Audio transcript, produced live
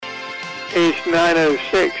It's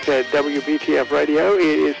 9:06 at WBTF Radio.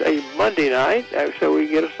 It is a Monday night, so we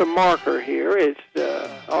get us a marker here. It's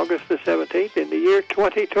August the 17th in the year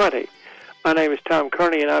 2020. My name is Tom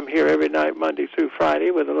Kearney, and I'm here every night, Monday through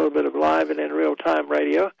Friday, with a little bit of live and in real-time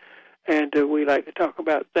radio. And we like to talk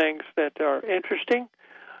about things that are interesting,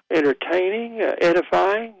 entertaining,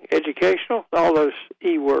 edifying, educational, all those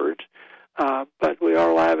E words. But we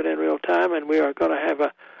are live and in real time, and we are going to have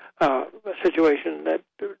a situation that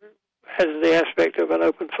has the aspect of an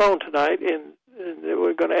open phone tonight, and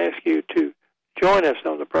we're going to ask you to join us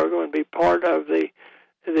on the program and be part of the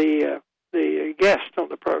guest on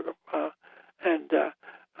the program.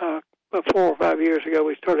 4 or 5 years ago,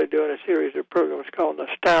 we started doing a series of programs called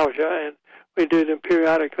Nostalgia, and we do them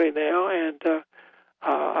periodically now. And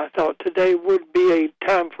I thought today would be a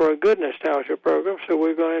time for a good nostalgia program, so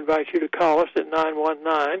we're going to invite you to call us at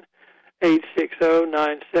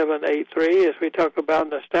 919-860-9783 as we talk about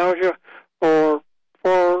nostalgia for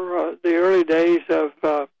the early days of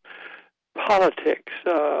politics,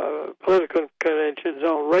 political conventions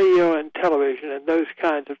on radio and television and those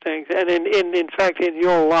kinds of things, and in fact in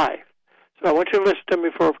your life. So I want you to listen to me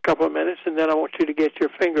for a couple of minutes, and then I want you to get your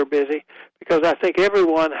finger busy, because I think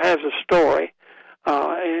everyone has a story,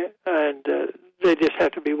 and they just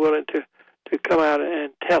have to be willing to come out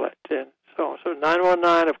and tell it. And so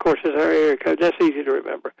 919, of course, is our area code. That's easy to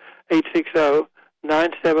remember. 860-9783.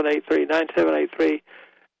 9783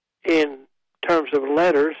 in terms of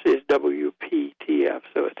letters is WPTF.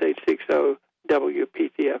 So it's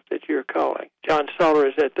 860-WPTF that you're calling. John Soller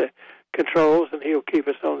is at the controls, and he'll keep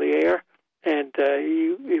us on the air. And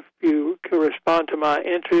if you can respond to my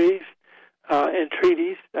entreaties,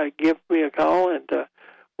 give me a call, and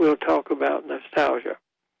we'll talk about nostalgia.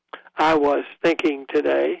 I was thinking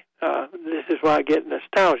today, this is why I get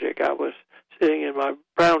nostalgic. I was sitting in my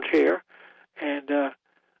brown chair, and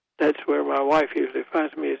that's where my wife usually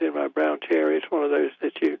finds me, is in my brown chair. It's one of those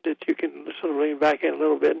that you can sort of lean back in a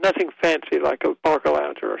little bit. Nothing fancy like a Barca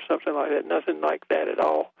lounger or something like that. Nothing like that at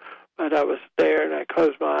all. But I was there, and I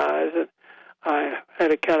closed my eyes, and I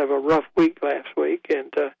had a kind of a rough week last week,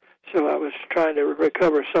 and so I was trying to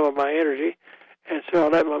recover some of my energy, and so I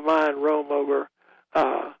let my mind roam over.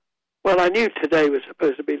 Well, I knew today was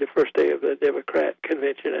supposed to be the first day of the Democrat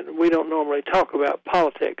convention, and we don't normally talk about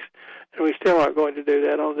politics, and we still aren't going to do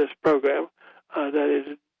that on this program. That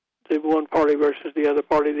is the one party versus the other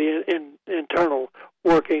party, the internal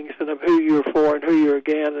workings and of who you're for and who you're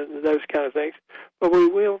against, and those kind of things. But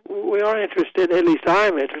we are interested, at least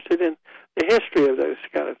I'm interested, in the history of those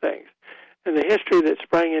kind of things. And the history that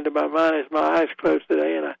sprang into my mind as my eyes closed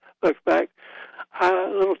today, and I looked back.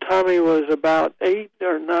 Little Tommy was about 8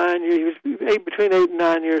 or 9 years. He was between 8 and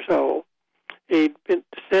 9 years old. He'd been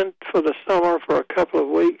sent for the summer for a couple of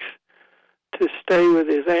weeks to stay with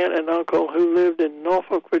his aunt and uncle who lived in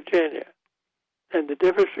Norfolk, Virginia. And the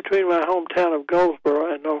difference between my hometown of Goldsboro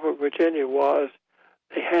and Norfolk, Virginia was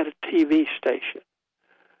they had a TV station.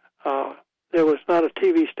 There was not a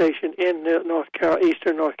TV station in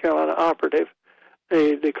Eastern North Carolina operative.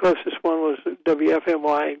 The closest one was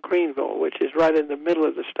WFMY in Greenville, which is right in the middle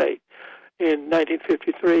of the state. In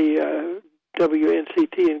 1953,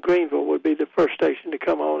 WNCT in Greenville would be the first station to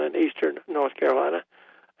come on in Eastern North Carolina,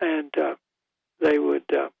 and they would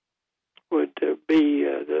be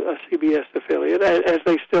a CBS affiliate, as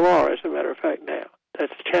they still are, as a matter of fact, now.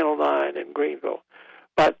 That's Channel 9 in Greenville.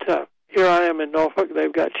 But here I am in Norfolk.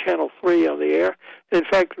 They've got Channel 3 on the air. In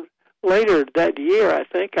fact, later that year, I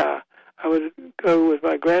think I would go with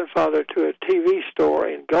my grandfather to a TV store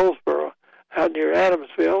in Goldsboro out near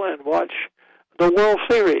Adamsville and watch the World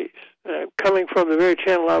Series. Coming from the very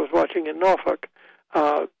channel I was watching in Norfolk,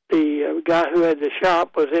 the guy who had the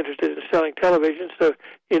shop was interested in selling television, so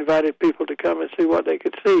he invited people to come and see what they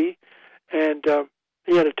could see. And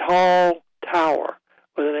he had a tall tower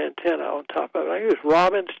with an antenna on top of it. I think it was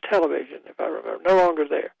Robbins Television, if I remember. No longer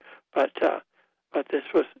there, but this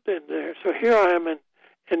was in there. So here I am in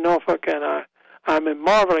Norfolk, and I'm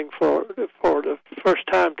marveling for the first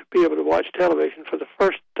time to be able to watch television for the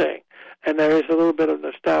first thing, and there is a little bit of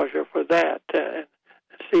nostalgia for that, and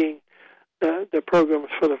seeing the programs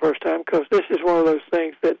for the first time, because this is one of those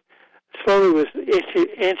things that slowly was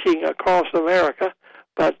inching across America,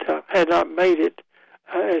 but had not made it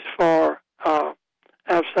as far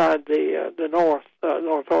outside the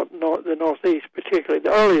Northeast, particularly.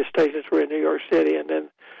 The earliest stations were in New York City, and then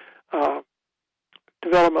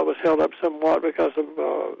development was held up somewhat because of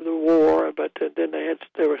the war, but then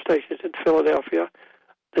there were stations in Philadelphia.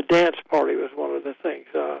 The dance party was one of the things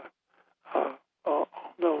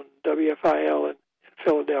on WFIL in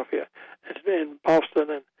Philadelphia. It's in Boston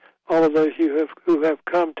and all of those who have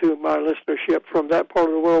come to my listenership from that part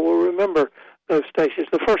of the world will remember those stations.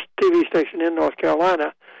 The first TV station in North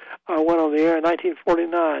Carolina went on the air in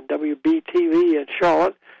 1949, WBTV in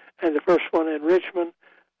Charlotte, and the first one in Richmond,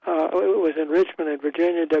 it was in Richmond in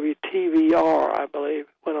Virginia, WTVR, I believe,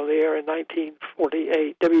 went on the air in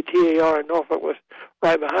 1948. WTAR in Norfolk was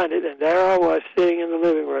right behind it, and there I was sitting in the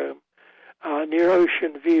living room near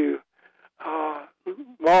Ocean View,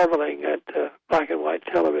 marveling at black and white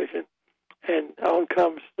television. And on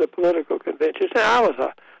comes the political conventions. And I was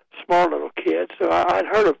a smart little kid, so I'd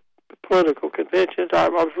heard of political conventions. I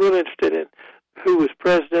was really interested in who was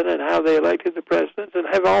president and how they elected the presidents, and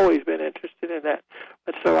have always been interested in that.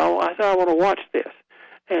 But so I thought, I want to watch this.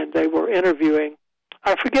 And they were interviewing,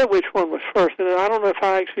 I forget which one was first, and I don't know if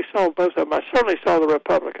I actually saw both of them. I certainly saw the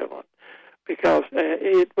Republican one, because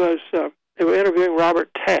it was, they were interviewing Robert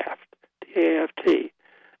Taft, T-A-F-T,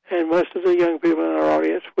 and most of the young people in our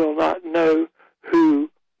audience will not know who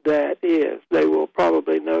that is. They will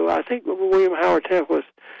probably know, I think William Howard Taft was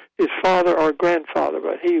his father or grandfather,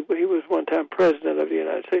 but he was one time president of the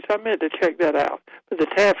United States. I meant to check that out. But the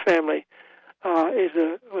Taft family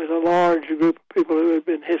was a large group of people who had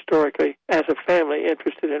been historically, as a family,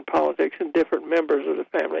 interested in politics, and different members of the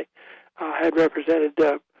family had represented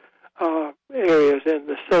areas in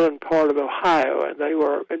the southern part of Ohio, and they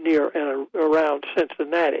were near and around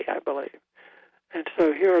Cincinnati, I believe. And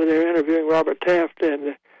so here they're interviewing Robert Taft and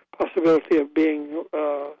the possibility of being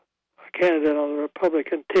a candidate on the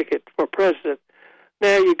Republican ticket for president.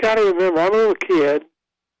 Now, you got to remember, I'm a little kid,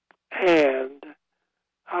 and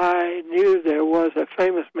I knew there was a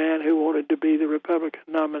famous man who wanted to be the Republican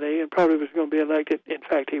nominee and probably was going to be elected. In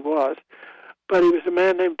fact, he was. But he was a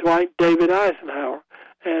man named Dwight David Eisenhower.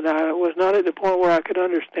 And I was not at the point where I could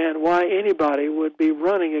understand why anybody would be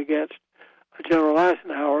running against General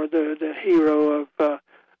Eisenhower, the hero of the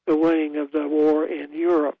winning of the war in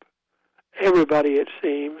Europe. Everybody, it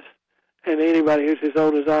seems, and anybody who's as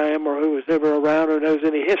old as I am or who was ever around or knows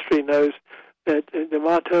any history knows that the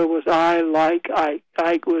motto was, I like Ike.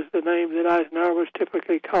 Ike was the name that Eisenhower was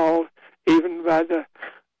typically called, even by the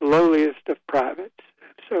lowliest of privates.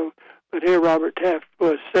 So, but here Robert Taft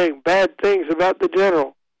was saying bad things about the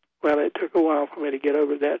general. Well, it took a while for me to get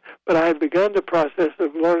over that, but I had begun the process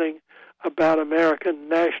of learning about American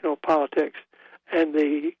national politics and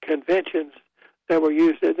the conventions that were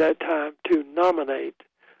used at that time to nominate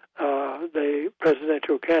the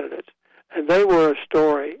presidential candidates. And they were a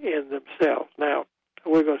story in themselves. Now,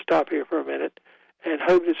 we're going to stop here for a minute and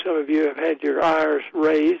hope that some of you have had your ires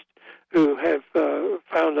raised, who have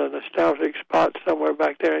found a nostalgic spot somewhere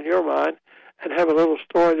back there in your mind, and have a little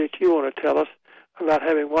story that you want to tell us about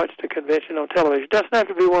having watched a convention on television. It doesn't have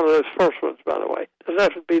to be one of those first ones, by the way. It doesn't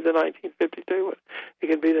have to be the 1952 one. It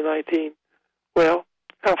can be the well,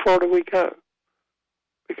 how far do we go?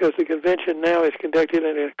 Because the convention now is conducted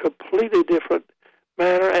in a completely different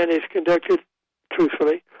manner and is conducted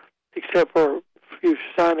truthfully, except for a few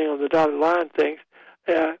signing on the dotted line things.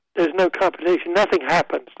 There's no competition. Nothing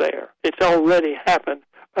happens there. It's already happened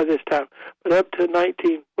by this time. But up to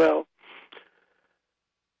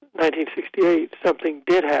 1968, something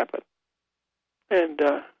did happen. And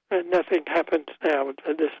nothing happens now.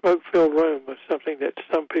 The smoke-filled room was something that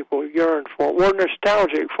some people yearned for, were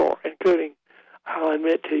nostalgic for, including, I'll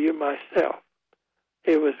admit to you, myself.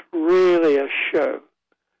 It was really a show.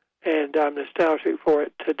 And I'm nostalgic for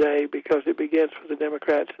it today because it begins for the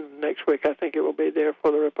Democrats, and next week I think it will be there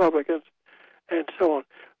for the Republicans, and so on.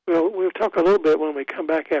 We'll talk a little bit when we come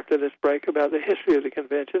back after this break about the history of the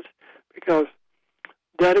conventions, because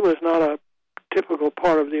that was not a typical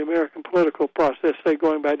part of the American political process, say,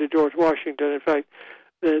 going back to George Washington. In fact,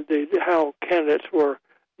 how candidates were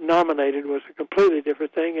nominated was a completely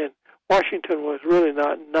different thing, and Washington was really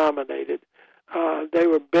not nominated. They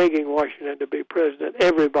were begging Washington to be president.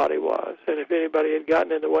 Everybody was. And if anybody had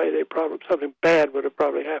gotten in the way, something bad would have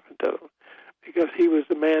probably happened to them, because he was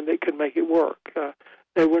the man that could make it work.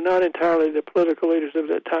 They were not entirely, the political leaders of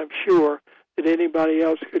that time, sure that anybody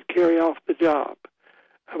else could carry off the job.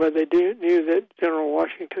 But they knew that General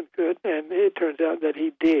Washington could, and it turns out that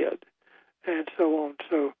he did, and so on.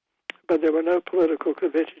 But there were no political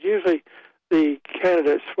conventions. Usually the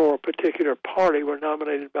candidates for a particular party were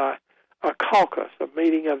nominated by a caucus, a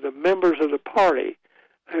meeting of the members of the party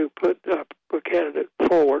who put a candidate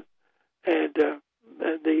forward, and the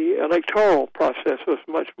electoral process was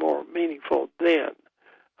much more meaningful then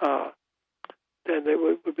than it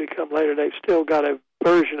would become later. They've still got a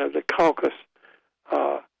version of the caucus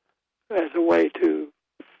as a way to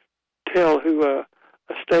tell who a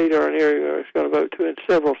state or an area is going to vote to in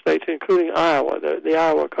several states, including Iowa. The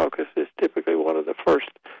Iowa caucus is typically one of the first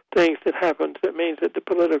things that happens that means that the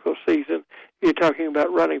political season, you're talking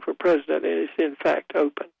about running for president, is in fact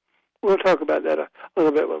open. We'll talk about that a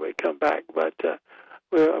little bit when we come back, but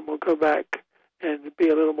we'll go back and be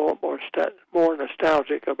a little more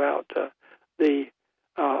nostalgic about the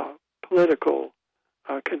political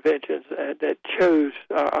conventions that chose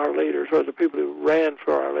our leaders, or the people who ran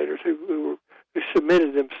for our leaders, who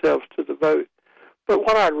submitted themselves to the vote. But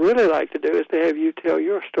what I'd really like to do is to have you tell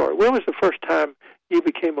your story. When was the first time you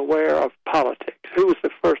became aware of politics? Who was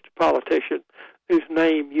the first politician whose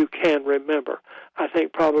name you can remember? I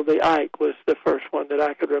think probably Ike was the first one that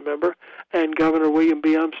I could remember, and Governor William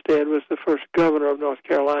B. Umstead was the first governor of North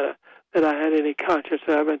Carolina that I had any conscience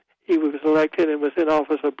of, and he was elected and was in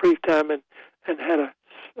office a brief time and had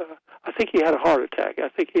I think he had a heart attack. I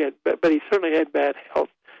think he had, but he certainly had bad health,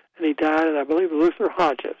 and he died, and I believe Luther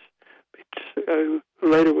Hodges, who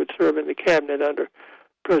later would serve in the cabinet under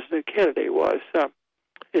President Kennedy, was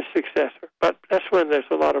his successor. But that's when there's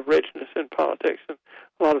a lot of richness in politics, and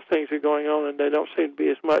a lot of things are going on, and they don't seem to be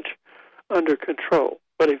as much under control.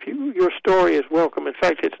 But if your story is welcome. In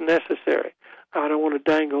fact, it's necessary. I don't want to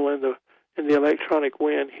dangle in the electronic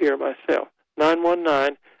wind here myself.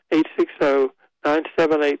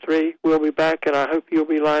 919-860-9783. We'll be back, and I hope you'll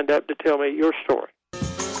be lined up to tell me your story.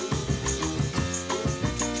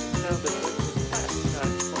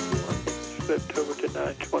 Flipped over to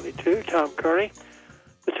 922. Tom Kearney.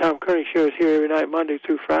 The Tom Kearney Show is here every night, Monday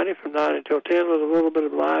through Friday, from 9 until 10, with a little bit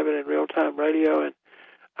of live and in real-time radio, and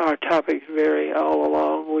our topics vary all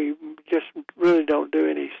along. We just really don't do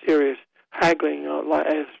any serious haggling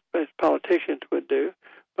as politicians would do,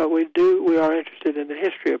 but we are interested in the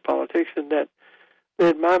history of politics, and that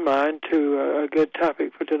led my mind to a good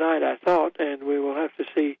topic for tonight, I thought, and we will have to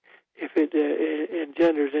see if it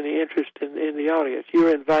engenders any interest in the audience.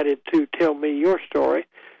 You're invited to tell me your story,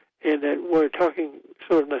 and that we're talking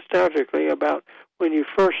sort of nostalgically about when you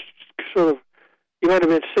first you might have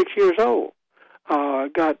been 6 years old,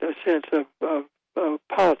 got a sense of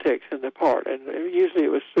politics in the part, and usually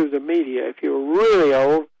it was through the media. If you were really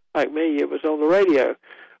old, like me, it was on the radio,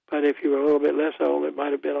 but if you were a little bit less old, it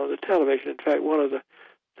might have been on the television. In fact, one of the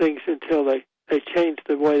things until they changed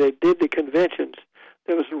the way they did the conventions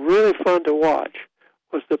that was really fun to watch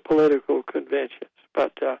was the political conventions.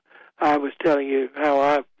 But I was telling you how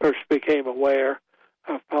I first became aware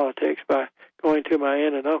of politics by going to my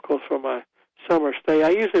aunt and uncles for my summer stay. I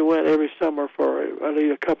usually went every summer for at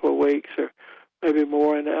least a couple of weeks or maybe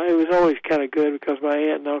more, and it was always kind of good because my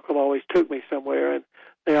aunt and uncle always took me somewhere, and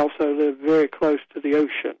they also lived very close to the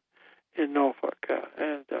ocean in Norfolk,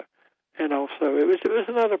 and also it was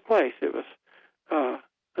another place. It was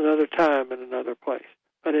another time and another place.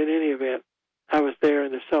 But in any event, I was there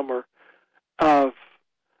in the summer of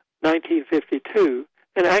 1952,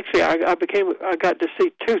 and actually I got to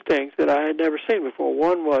see two things that I had never seen before.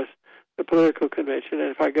 One was the political convention,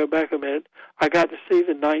 and if I go back a minute, I got to see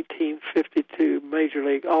the 1952 Major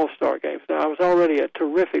League All-Star games. Now, I was already a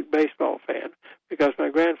terrific baseball fan because my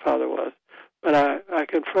grandfather was, but I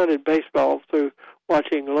confronted baseball through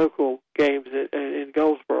watching local games in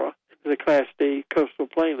Goldsboro, the Class D Coastal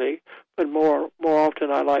Plain League, but more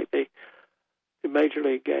often I liked the Major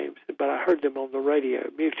League games, but I heard them on the radio.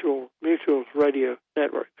 Mutual's radio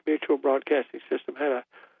network, the Mutual Broadcasting System, had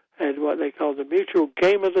what they called the Mutual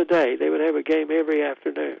Game of the Day. They would have a game every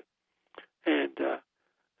afternoon. And,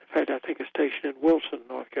 in fact, I think a station in Wilson,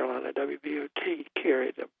 North Carolina, WBOT,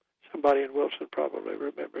 carried them. Somebody in Wilson probably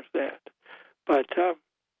remembers that. But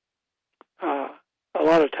a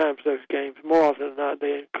lot of times those games, more often than not,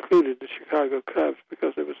 they included the Chicago Cubs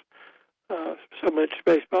because it was so much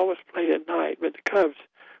baseball was played at night. But the Cubs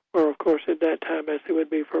were, of course, at that time, as they would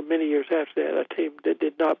be for many years after that, a team that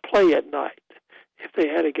did not play at night. If they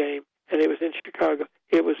had a game and it was in Chicago,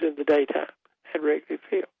 it was in the daytime at Wrigley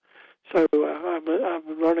Field. So I'm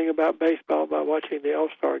learning about baseball by watching the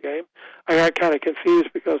All-Star game. I got kind of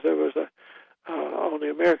confused because there was on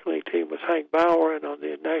the American League team was Hank Bauer, and on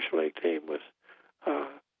the National League team was I'm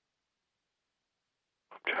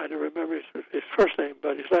trying to remember his first name,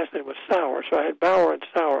 but his last name was Sauer. So I had Bauer and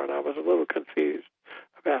Sauer, and I was a little confused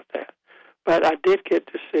about that. But I did get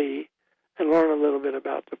to see and learn a little bit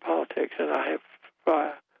about the politics, and I have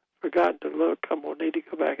forgotten to look. I'm going to need to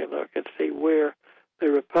go back and look and see where the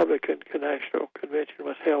Republican National Convention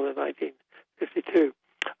was held in 1952.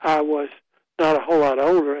 I was not a whole lot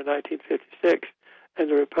older in 1956, and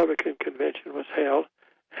the Republican Convention was held,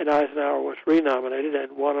 and Eisenhower was renominated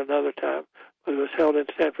and won another time, but it was held in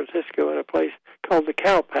San Francisco in a place called the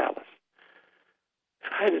Cow Palace.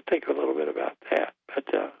 And I had to think a little bit about that, but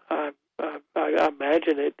I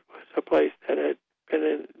imagine it was a place that had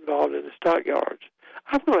been involved in the stockyards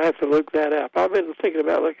I'm going to have to look that up. I've been thinking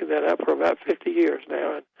about looking that up for about 50 years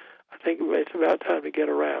now, and I think it's about time to get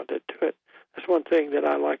around to it. That's one thing that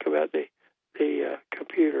I like about the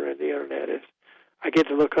computer and the internet is I get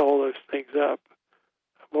to look all those things up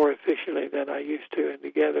more efficiently than I used to, and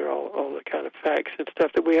to gather all the kind of facts and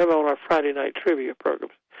stuff that we have on our Friday night trivia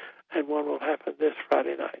programs, and one will happen this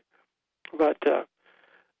Friday night. But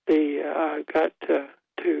I got to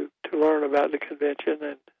learn about the convention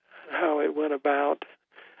and how it went about.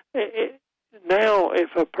 Now, if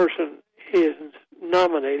a person is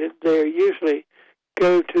nominated, they usually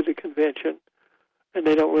go to the convention, and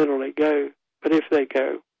they don't literally go, but if they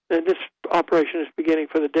go, and this operation is beginning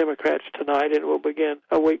for the Democrats tonight, and it will begin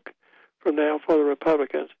a week from now for the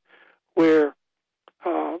Republicans, where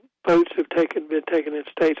votes have been taken in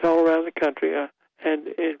states all around the country, and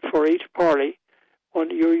for each party,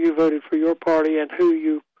 you voted for your party and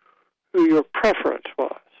who your preference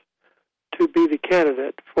was to be the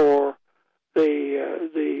candidate for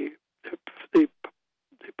the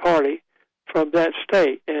party from that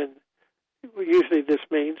state. And usually this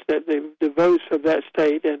means that the votes of that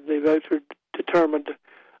state, and the votes are determined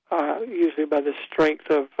usually by the strength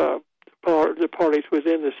of the parties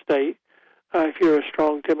within the state. If you're a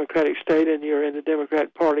strong Democratic state and you're in the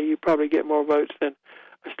Democrat Party, you probably get more votes than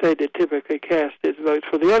a state that typically casts its votes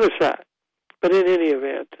for the other side. But in any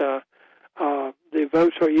event, the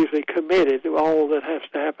votes are usually committed. All that has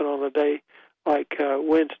to happen on a day like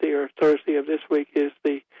Wednesday or Thursday of this week is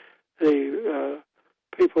the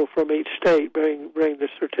people from each state bring the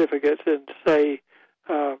certificates and say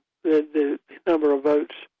the number of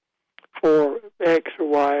votes for X or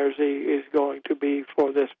Y or Z is going to be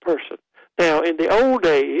for this person. Now, in the old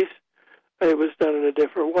days, it was done in a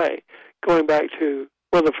different way. Going back to,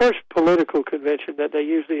 the first political convention that they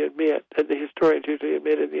usually admit, that the historians usually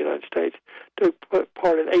admit in the United States, took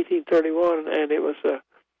part in 1831, and it was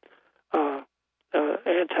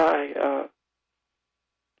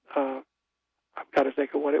I've got to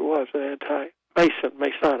think of what it was,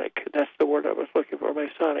 Masonic. That's the word I was looking for,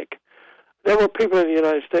 Masonic. There were people in the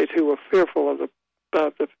United States who were fearful of the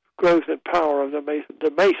growth and power of the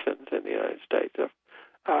Masons in the United States.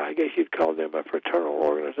 I guess you'd call them a fraternal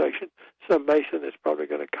organization. Some Mason is probably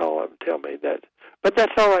going to call up and tell me that. But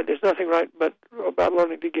that's all right. There's nothing right but about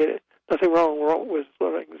learning to get it. Nothing wrong with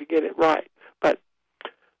learning to get it right. But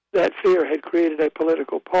that fear had created a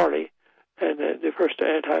political party, and the first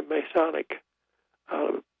anti-Masonic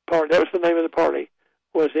party, that was the name of the party,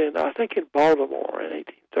 was in Baltimore in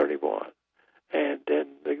 1831. And then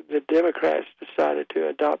the Democrats decided to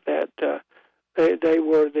adopt that. They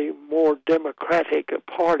were the more democratic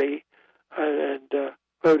party, and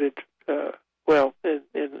voted,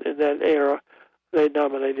 in that era, they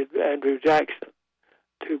nominated Andrew Jackson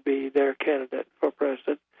to be their candidate for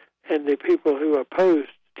president. And the people who opposed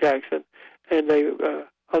Jackson, and they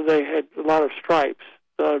had a lot of stripes,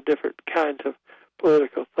 a lot of different kinds of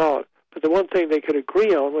political thought. But the one thing they could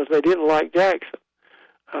agree on was they didn't like Jackson.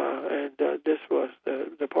 And this was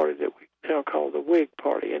the party that we now call the Whig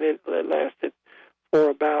Party, and it lasted for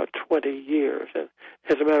about 20 years. And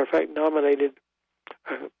as a matter of fact, nominated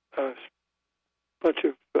a bunch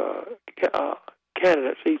of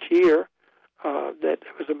candidates each year. That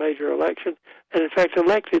was a major election, and in fact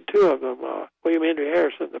elected two of them. William Henry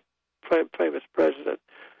Harrison, the famous president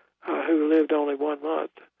who lived only 1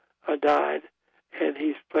 month, died, and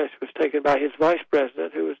his place was taken by his vice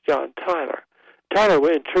president, who was John Tyler.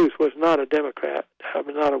 Tyler, in truth, was not a Democrat,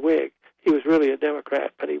 not a Whig. He was really a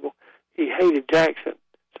Democrat, but he hated Jackson,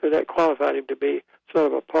 so that qualified him to be sort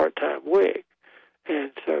of a part-time Whig.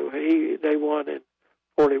 And so they won in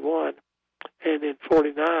 41, and in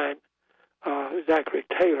 49, Zachary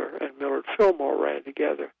Taylor and Millard Fillmore ran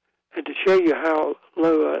together. And to show you how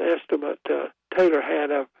low an estimate Taylor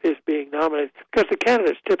had of his being nominated, because the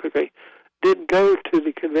candidates typically didn't go to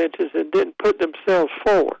the conventions and didn't put themselves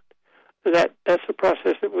forward. That's a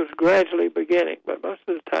process that was gradually beginning, but most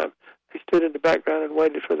of the time they stood in the background and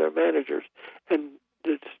waited for their managers. And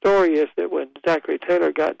the story is that when Zachary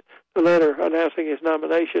Taylor got the letter announcing his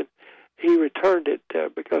nomination, he returned it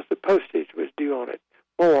because the postage was due on it.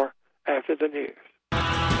 More after the news.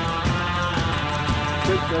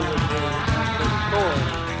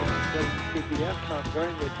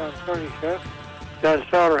 During the Tom Kearney Show, Don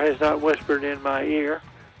Sauter has not whispered in my ear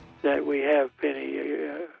that we have any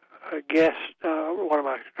guests. What am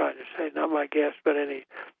I trying to say? Not my guests, but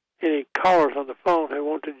any callers on the phone who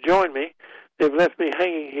want to join me. They've left me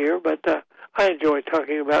hanging here, but I enjoy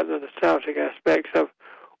talking about the nostalgic aspects of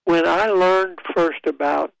when I learned first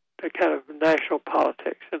about the kind of national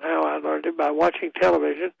politics, and how I learned it by watching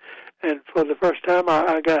television And for the first time,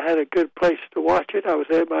 had a good place to watch it. I was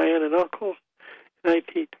at my aunt and uncle's in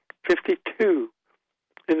 1952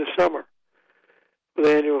 in the summer, for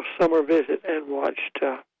the annual summer visit, and watched.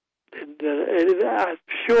 I'm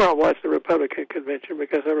sure I watched the Republican convention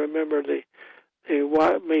because I remember me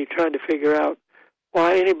trying to figure out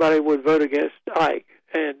why anybody would vote against Ike,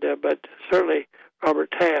 and but certainly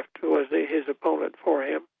Robert Taft was his opponent for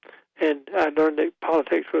him, and I learned that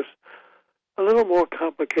politics was a little more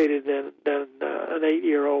complicated than an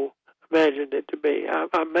 8-year-old imagined it to be.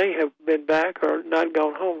 I may have been back or not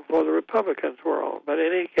gone home before the Republicans were on, but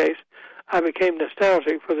in any case, I became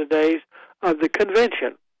nostalgic for the days of the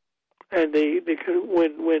convention, and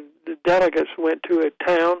when the delegates went to a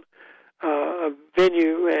town, a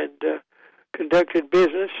venue, and conducted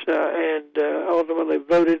business, and ultimately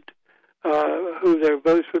voted who their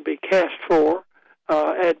votes would be cast for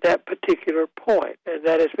at that particular point, and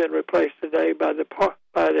that has been replaced today by the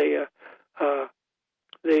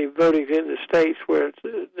voting in the states where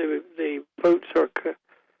the votes are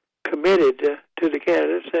committed to the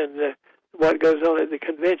candidates, and what goes on at the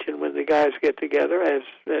convention when the guys get together, as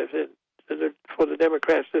for the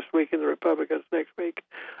Democrats this week and the Republicans next week,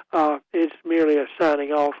 it's merely a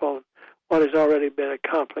signing off on what has already been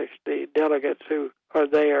accomplished. The delegates who are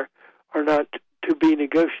there are not to be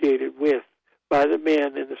negotiated with by the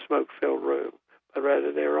men in the smoke-filled room, but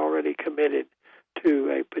rather they're already committed to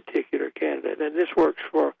a particular candidate. And this works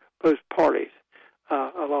for both parties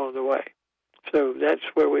along the way. So that's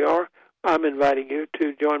where we are. I'm inviting you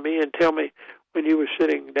to join me and tell me when you were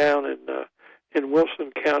sitting down in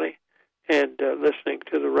Wilson County and listening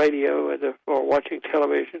to the radio or watching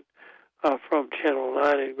television from Channel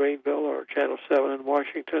 9 in Greenville or Channel 7 in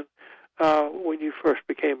Washington, when you first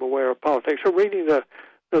became aware of politics, or reading the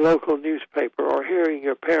local newspaper, or hearing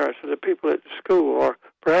your parents or the people at the school, or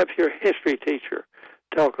perhaps your history teacher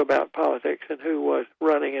talk about politics and who was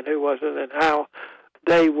running and who wasn't, and how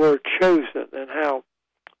they were chosen, and how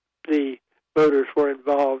the voters were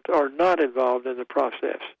involved or not involved in the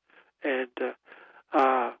process. And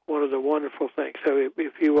one of the wonderful things. So if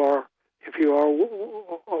you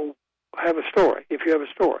have a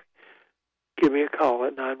story, give me a call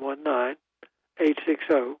at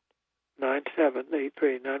 919-860-9783,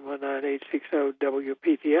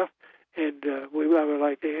 919-860-WPTF, and I would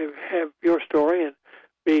like to have your story and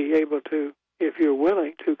be able to, if you're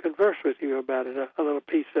willing, to converse with you about it, a little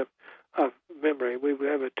piece of memory. We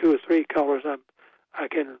have 2 or 3 callers I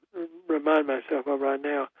can remind myself of right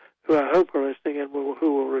now who I hope are listening and who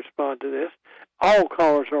will respond to this. All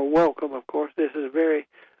callers are welcome, of course. This is a very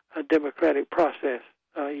democratic process,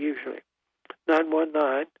 usually.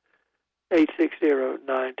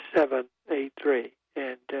 919-860-9783.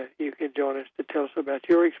 And you can join us to tell us about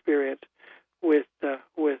your experience with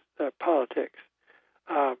politics.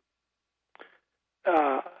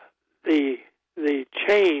 The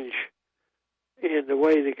change in the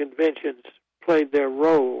way the conventions played their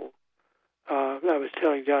role. I was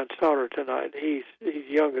telling John Sauter tonight. He's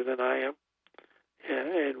younger than I am,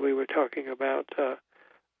 and we were talking about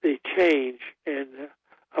the change and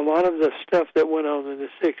a lot of the stuff that went on in the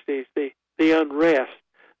 60s, the unrest,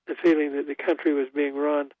 the feeling that the country was being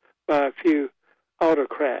run by a few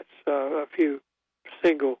autocrats, a few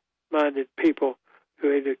single-minded people who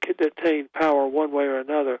had attained power one way or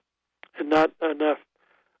another, and not enough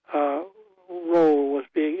role was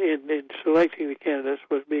being in selecting the candidates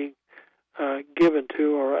was being given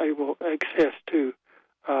to or able access to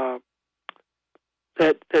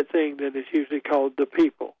that thing that is usually called the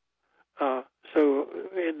people. So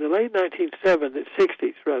in the late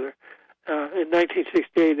 1960s, rather, in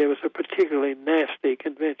 1968, there was a particularly nasty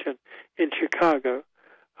convention in Chicago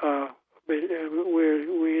where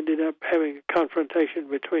we ended up having a confrontation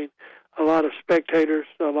between a lot of spectators,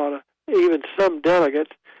 even some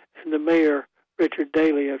delegates, and the mayor, Richard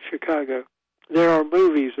Daley of Chicago. There are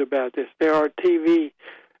movies about this. There are TV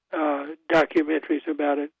documentaries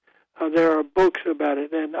about it. There are books about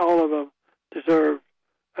it, and all of them deserve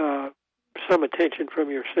some attention from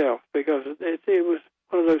yourself, because it was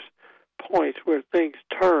one of those points where things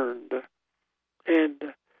turned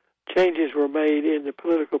and changes were made in the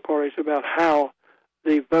political parties about how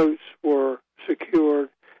the votes were secured,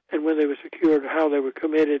 and when they were secured, how they were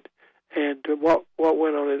committed, and what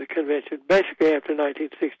went on at the convention. Basically, after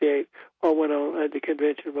 1968, what went on at the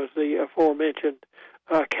convention was the aforementioned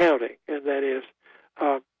counting, and that is,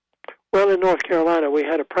 well, in North Carolina, we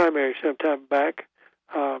had a primary sometime back.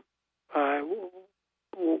 I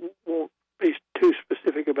won't be too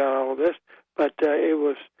specific about all of this, but it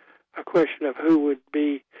was a question of who would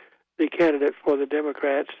be the candidate for the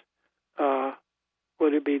Democrats.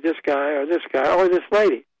 Would it be this guy or this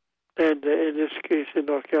lady? And in this case, in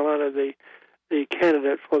North Carolina, the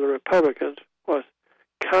candidate for the Republicans was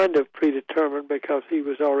kind of predetermined because he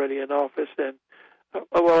was already in office. And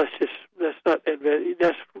well,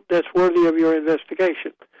 that's worthy of your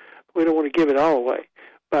investigation. We don't want to give it all away,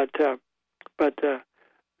 but that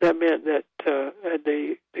meant that at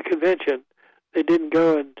the convention, they didn't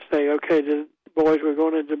go and say, okay, boys, we're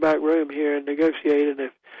going into the back room here and negotiate, and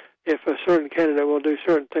if a certain candidate will do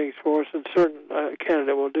certain things for us and certain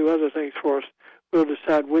candidate will do other things for us, we'll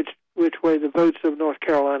decide which way the votes of North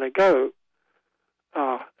Carolina go,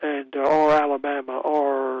 and or Alabama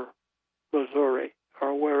or Missouri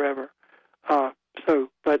or wherever. But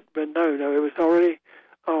no, it was already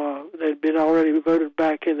they'd been already voted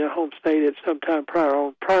back in their home state at some time prior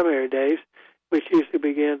on primary days, which usually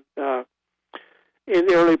begin in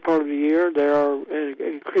the early part of the year. There are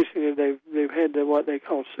increasingly they've had what they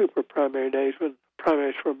call super primary days, when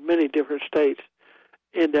primaries from many different states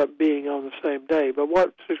end up being on the same day. But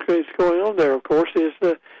what's going on there, of course, is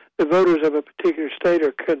the voters of a particular state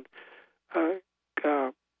are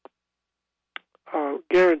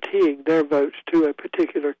guaranteeing their votes to a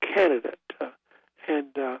particular candidate,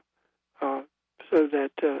 so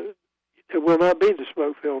that there will not be the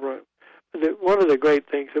smoke-filled room. One of the great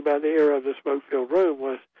things about the era of the smoke-filled room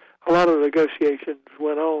was a lot of negotiations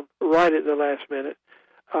went on right at the last minute.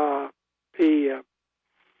 The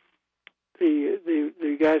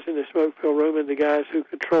guys in the smoke-filled room and the guys who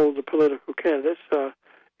controlled the political candidates.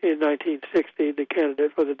 In 1960, the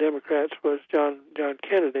candidate for the Democrats was John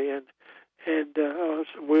Kennedy, and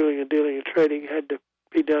some wheeling and dealing and trading had to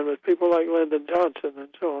be done with people like Lyndon Johnson and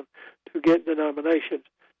so on to get the nominations.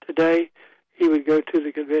 Today, he would go to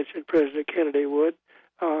the convention, President Kennedy would,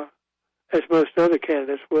 as most other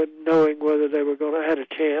candidates would, knowing whether they were going to have a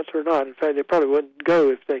chance or not. In fact, they probably wouldn't go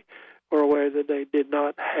if they were aware that they did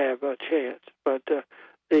not have a chance. But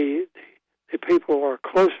the people are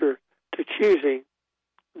closer to choosing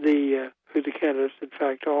who the candidates in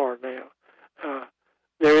fact are now.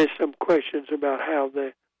 There is some questions about how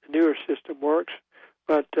the newer system works,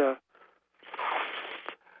 but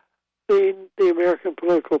the American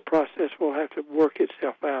political process will have to work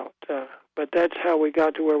itself out. But that's how we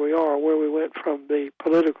got to where we are, where we went from the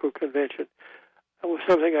political convention.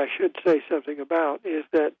 Something I should say something about is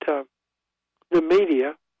that the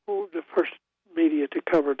media, the first media to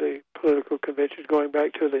cover the political convention, going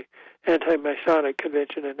back to the anti-Masonic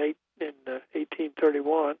convention in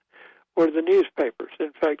 1831, were the newspapers.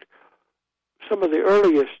 In fact, some of the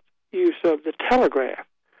earliest use of the telegraph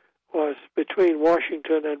was between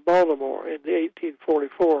Washington and Baltimore in the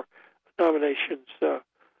 1844 nominations,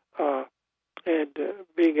 and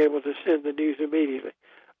being able to send the news immediately.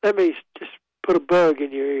 Let me just put a bug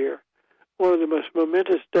in your ear. One of the most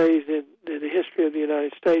momentous days in the history of the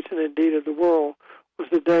United States, and indeed of the world, was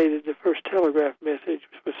the day that the first telegraph message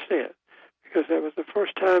was sent, because that was the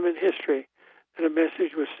first time in history that a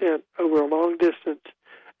message was sent over a long distance,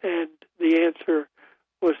 and the answer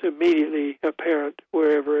was immediately apparent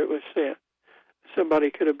wherever it was sent.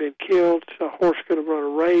 Somebody could have been killed, a horse could have run a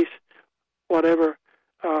race, whatever.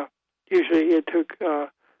 Usually it took,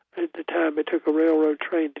 at the time, it took a railroad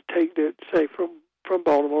train to take it, say, from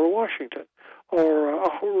Baltimore to Washington, or a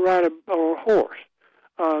horse.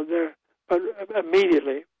 But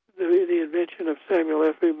immediately, the invention of Samuel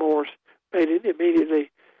F. B. Morse made it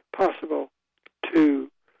immediately possible to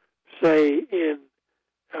say in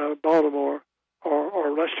Baltimore,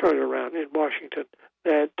 or let's turn it around, in Washington,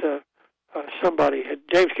 that somebody had,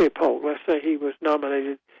 James K. Polk, let's say he was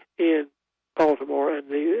nominated in Baltimore, and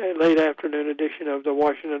the late afternoon edition of the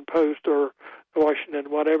Washington Post or the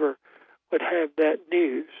Washington whatever would have that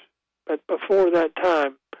news. But before that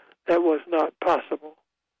time, that was not possible.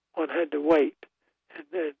 One had to wait, and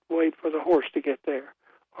then wait for the horse to get there,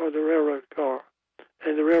 or the railroad car.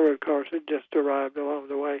 And the railroad cars had just arrived along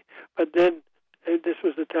the way. But then this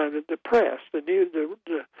was the time that the press, the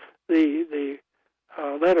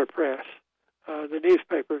letter press, the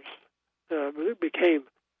newspapers became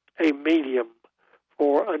a medium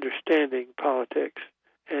for understanding politics.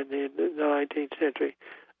 And in the 19th century,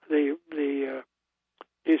 the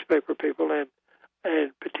newspaper people,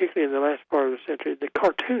 and particularly in the last part of the century, the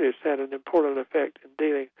cartoonists had an important effect in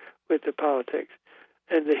dealing with the politics.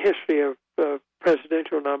 And the history of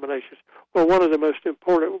presidential nominations, well, one of the most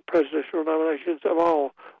important presidential nominations of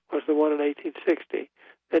all was the one in 1860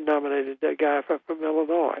 that nominated that guy from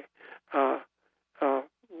Illinois,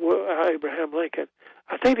 Abraham Lincoln.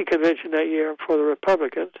 I think the convention that year for the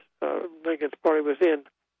Republicans, Lincoln's party, was in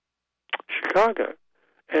Chicago.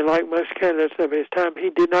 And like most candidates of his time, he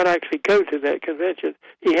did not actually go to that convention.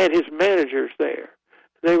 He had his managers there.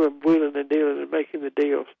 They were wheeling and dealing and making the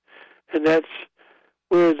deals. and that's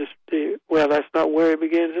where well, that's not where it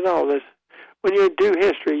begins at all. When you do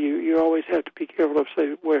history, you always have to be careful of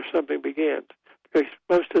where something begins, because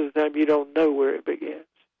most of the time you don't know where it begins.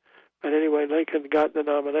 But anyway, Lincoln got the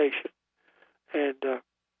nomination, and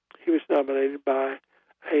he was nominated by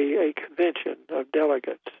a convention of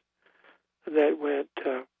delegates that went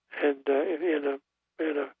in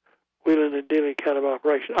a wheeling and dealing kind of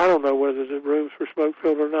operation. I don't know whether the rooms were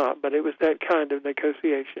smoke-filled or not, but it was that kind of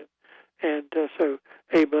negotiation. And so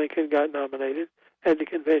Abe Lincoln got nominated at the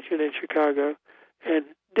convention in Chicago and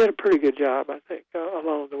did a pretty good job, I think,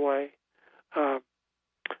 along the way.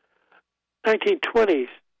 1920s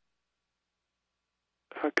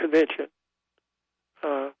convention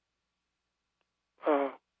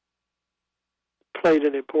played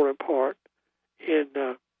an important part in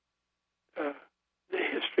the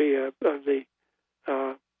history of the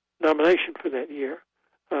nomination for that year.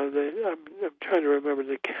 I'm trying to remember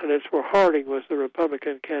the candidates were Harding was the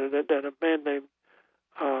Republican candidate, and a man named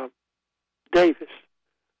Davis.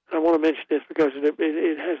 I want to mention this because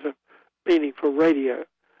it has a meaning for radio.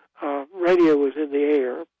 Radio was in the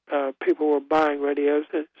air. People were buying radio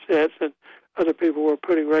sets, and other people were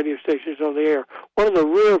putting radio stations on the air. One of the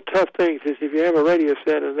real tough things is if you have a radio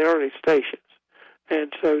set and there aren't any stations.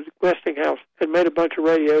 And so Westinghouse had made a bunch of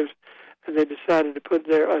radios, and they decided to put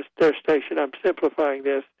their station, I'm simplifying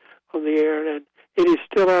this, on the air, and it is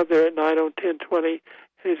still out there at night on 1020,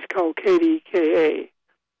 and it's called KDKA.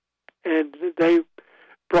 And they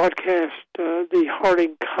broadcast the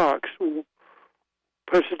Harding-Cox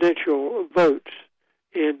presidential votes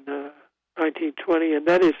in 1920, and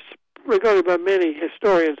that is regarded by many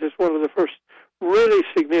historians as one of the first really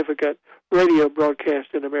significant radio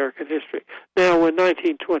broadcasts in American history. Now, when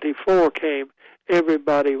 1924 came,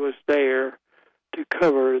 everybody was there to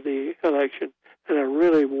cover the election, and a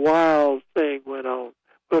really wild thing went on.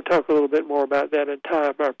 We'll talk a little bit more about that and tie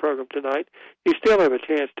up our program tonight. You still have a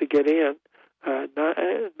chance to get in.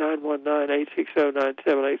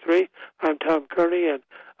 919-860-9783. I'm Tom Kearney, and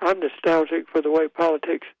I'm nostalgic for the way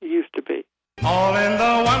politics used to be. All in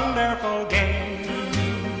the wonderful game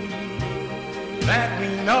that we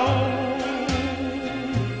know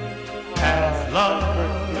as love.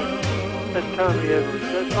 That's Tommy Edwards.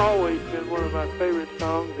 That's always been one of my favorite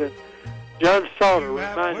songs, and John Salter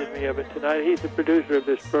reminded me of it tonight. He's the producer of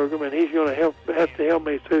this program, and he's going to have to help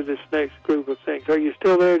me through this next group of things. Are you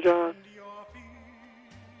still there, John?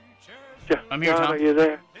 I'm here, John, Tom. are you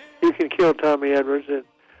there? You can kill Tommy Edwards, and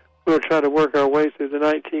we'll try to work our way through the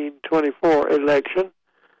 1924 election,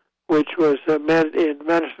 which was in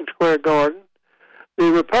Madison Square Garden. The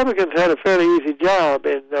Republicans had a fairly easy job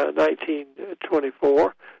in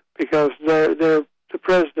 1924 because the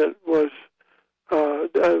president was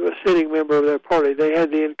a sitting member of their party. They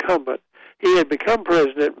had the incumbent. He had become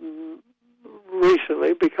president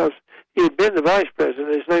recently because he had been the vice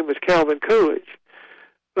president. His name was Calvin Coolidge.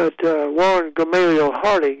 But Warren Gamaliel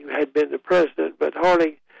Harding had been the president, but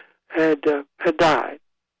Harding had died.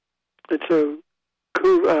 And so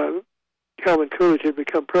Calvin Coolidge had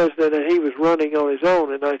become president, and he was running on his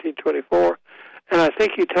own in 1924. And I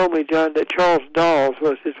think you told me, John, that Charles Dawes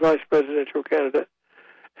was his vice presidential candidate.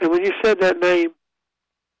 And when you said that name,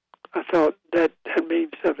 I thought that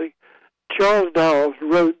means something. Charles Dawes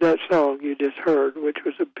wrote that song you just heard, which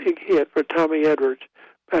was a big hit for Tommy Edwards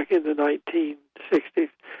back in the 1960s.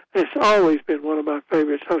 And it's always been one of my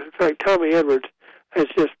favorite songs. In fact, Tommy Edwards has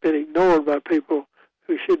just been ignored by people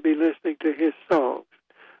who should be listening to his songs.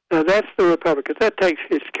 Now, that's the Republicans. That takes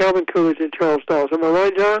it's Calvin Coolidge and Charles Dawes. Am I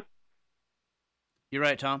right, John? You're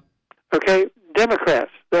right, Tom. Okay,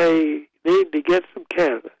 Democrats, they need to get some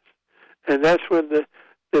candidates. And that's when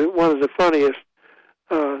one of the funniest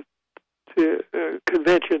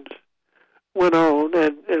conventions went on,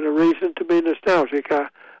 and a reason to be nostalgic.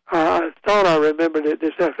 I thought I remembered it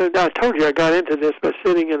this afternoon. I told you I got into this by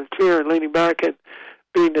sitting in a chair and leaning back and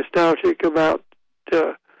being nostalgic about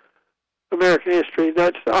American history.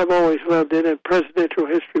 I've always loved it, and presidential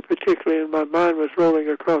history particularly, and my mind was rolling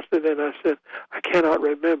across it, and I said, I cannot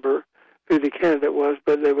remember who the candidate was,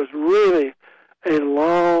 but there was really a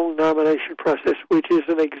long nomination process, which is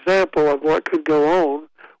an example of what could go on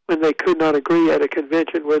when they could not agree at a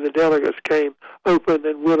convention where the delegates came open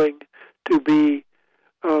and willing to be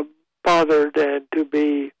bothered and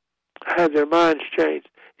to have their minds changed.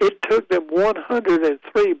 It took them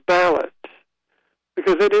 103 ballots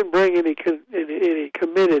because they didn't bring any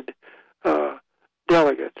committed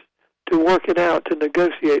delegates to work it out, to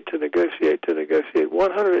negotiate.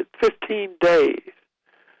 115 days.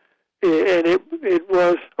 And it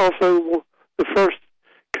was also the first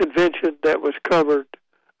convention that was covered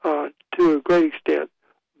to a great extent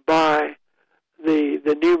by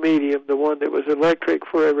the new medium, the one that was electric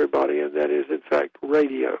for everybody, and that is, in fact,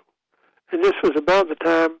 radio. And this was about the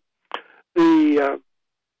time the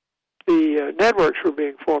networks were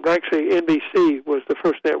being formed. Actually, NBC was the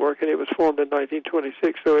first network, and it was formed in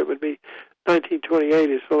 1926, so it would be 1928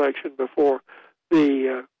 is selection before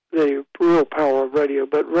the real power of radio.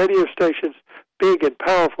 But radio stations, big and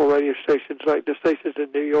powerful radio stations like the stations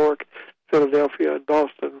in New York, Philadelphia, and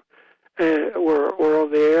Boston, were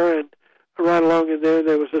on the air, and right along in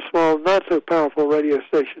there was a small, not so powerful radio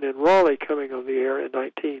station in Raleigh coming on the air in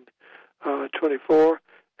 1924,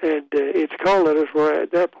 and its call letters were at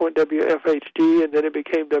that point WFHD, and then it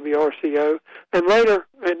became WRCO, and later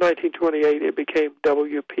in 1928 it became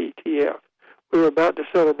WPTF. We were about to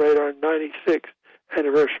celebrate our 96th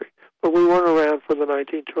anniversary, but we weren't around for the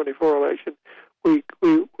 1924 election. We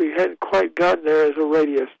hadn't quite gotten there as a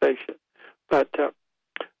radio station, but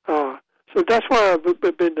so that's why I've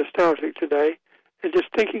been nostalgic today, and just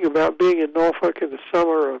thinking about being in Norfolk in the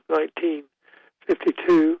summer of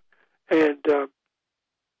 1952 and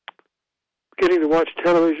getting to watch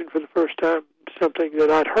television for the first time, something that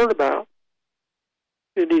I'd heard about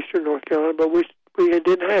in eastern North Carolina, but we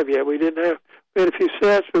didn't have yet. We had a few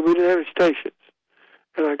sets, but we didn't have any stations.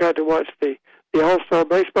 And I got to watch the All-Star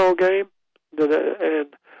baseball game,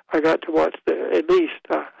 and I got to watch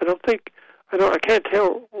I can't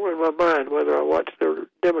tell in my mind whether I watched the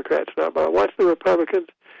Democrats or not, but I watched the Republicans,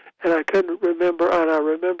 and I couldn't remember, and I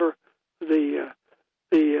remember the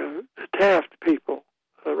Taft people,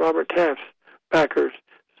 Robert Taft's backers,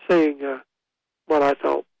 saying what I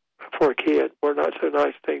thought for a kid were not so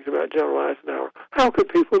nice things about General Eisenhower. How could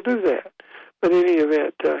people do that? But in any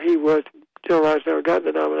event, General Eisenhower got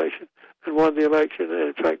the nomination and won the election,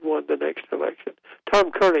 and in fact won the next election.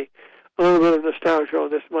 Tom Kearney, a little bit of nostalgia on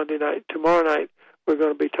this Monday night. Tomorrow night, we're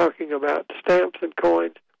going to be talking about stamps and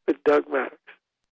coins with Doug Maddox.